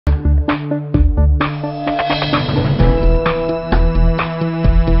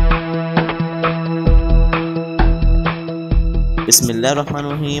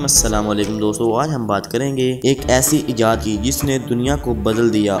बिस्मिल्लाहिर्रहमानिर्रहीम। अस्सलाम वालेकुम दोस्तों, आज हम बात करेंगे एक ऐसी इजाद की जिसने दुनिया को बदल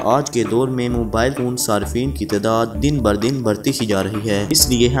दिया। आज के दौर में मोबाइल फोन सार्फिन की तादाद दिन बर दिन बढ़ती ही जा रही है,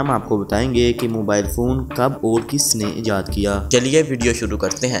 इसलिए हम आपको बताएंगे कि मोबाइल फोन कब और किसने इजाद किया। चलिए वीडियो शुरू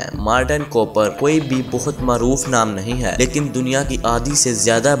करते हैं। मॉडर्न कॉपर कोई भी बहुत मारूफ नाम नहीं है, लेकिन दुनिया की आधी से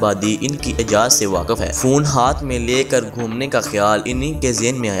ज्यादा आबादी इनकी इजाद से वाकिफ है। फोन हाथ में लेकर घूमने का ख्याल इन्हीं के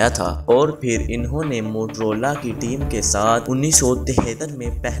ज़हन में आया था और फिर इन्होंने मोटरोला की टीम के साथ 1973 में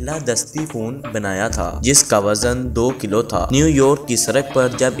पहला दस्ती फोन बनाया था जिसका वजन 2 किलो था। न्यूयॉर्क की सड़क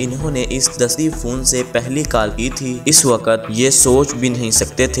पर जब इन्होंने इस दस्ती फोन से पहली कॉल की थी, इस वक्त ये सोच भी नहीं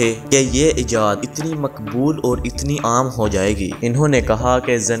सकते थे कि ये इजाद इतनी मकबूल और इतनी आम हो जाएगी। इन्होंने कहा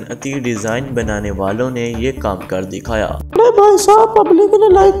कि सनअती डिजाइन बनाने वालों ने ये काम कर दिखाया। अरे भाई साहब, पब्लिक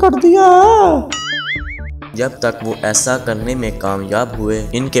ने लाइक कर दिया है। जब तक वो ऐसा करने में कामयाब हुए,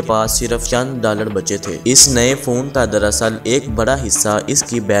 इनके पास सिर्फ चंद डॉलर बचे थे। इस नए फोन का दरअसल एक बड़ा हिस्सा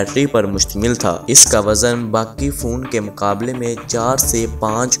इसकी बैटरी पर मुश्तमिल था। इसका वजन बाकी फोन के मुकाबले में 4 से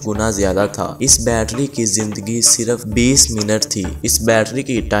 5 गुना ज्यादा था। इस बैटरी की जिंदगी सिर्फ 20 मिनट थी। इस बैटरी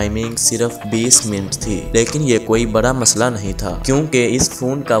की टाइमिंग सिर्फ 20 मिनट थी, लेकिन ये कोई बड़ा मसला नहीं था क्योंकि इस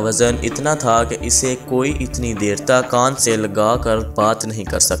फोन का वजन इतना था कि इसे कोई इतनी देर तक कान से लगा कर बात नहीं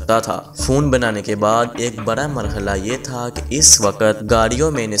कर सकता था। फोन बनाने के बाद एक बड़ा मरहला ये था कि इस वक्त गाड़ियों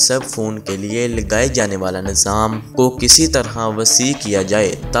में निस्ब फोन के लिए लगाए जाने वाला निज़ाम को किसी तरह वसी किया जाए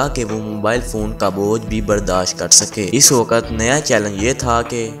ताकि वो मोबाइल फोन का बोझ भी बर्दाश्त कर सके। इस वक्त नया चैलेंज ये था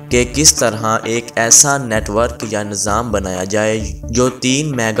कि किस तरह एक ऐसा नेटवर्क या निज़ाम बनाया जाए जो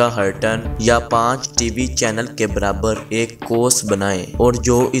 3 मेगाहर्ट्ज़ या 5 टीवी चैनल के बराबर एक कोर्स बनाए और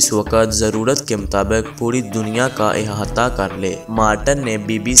जो इस वक्त जरूरत के मुताबिक पूरी दुनिया का अहाता कर ले। मार्टन ने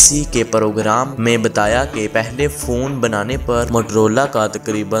BBC के प्रोग्राम में बताया कि पहले फोन बनाने पर मोटरोला का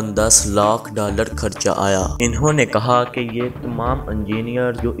तकरीबन $10 लाख खर्चा आया। इन्होंने कहा कि ये तमाम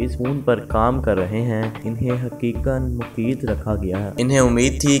इंजीनियर जो इस फोन पर काम कर रहे हैं, इन्हें हकीकन मुकीद रखा गया है। इन्हें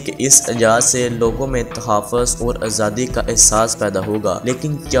उम्मीद थी कि इस इजाज़त से लोगों में तहफ़्फ़ुज़ और आज़ादी का एहसास पैदा होगा,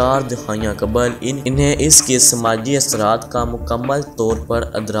 लेकिन 4 दहाइयाँ कबल इन्हें इसके समाजी असरात का मुकम्मल तौर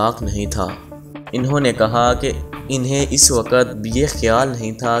पर अदराक नहीं था। इन्होंने कहा कि इन्हें इस वक्त ये ख्याल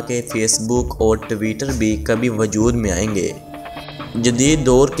नहीं था कि फेसबुक और ट्विटर भी कभी वजूद में आएंगे। जदीद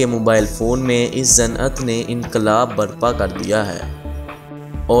दौर के मोबाइल फ़ोन में इस सनअत ने इनकलाब बर्पा कर दिया है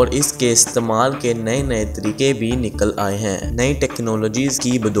और इसके इस्तेमाल के नए नए तरीके भी निकल आए हैं। नई टेक्नोलॉजीज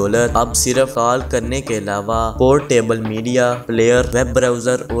की बदौलत अब सिर्फ कॉल करने के अलावा portable media player, web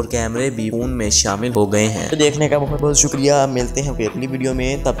browser और कैमरे भी फोन में शामिल हो गए हैं। तो देखने का बहुत बहुत शुक्रिया। मिलते हैं फिर अगली वीडियो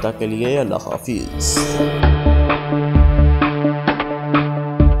में, तब तक के लिए अल्लाह हाफिज़।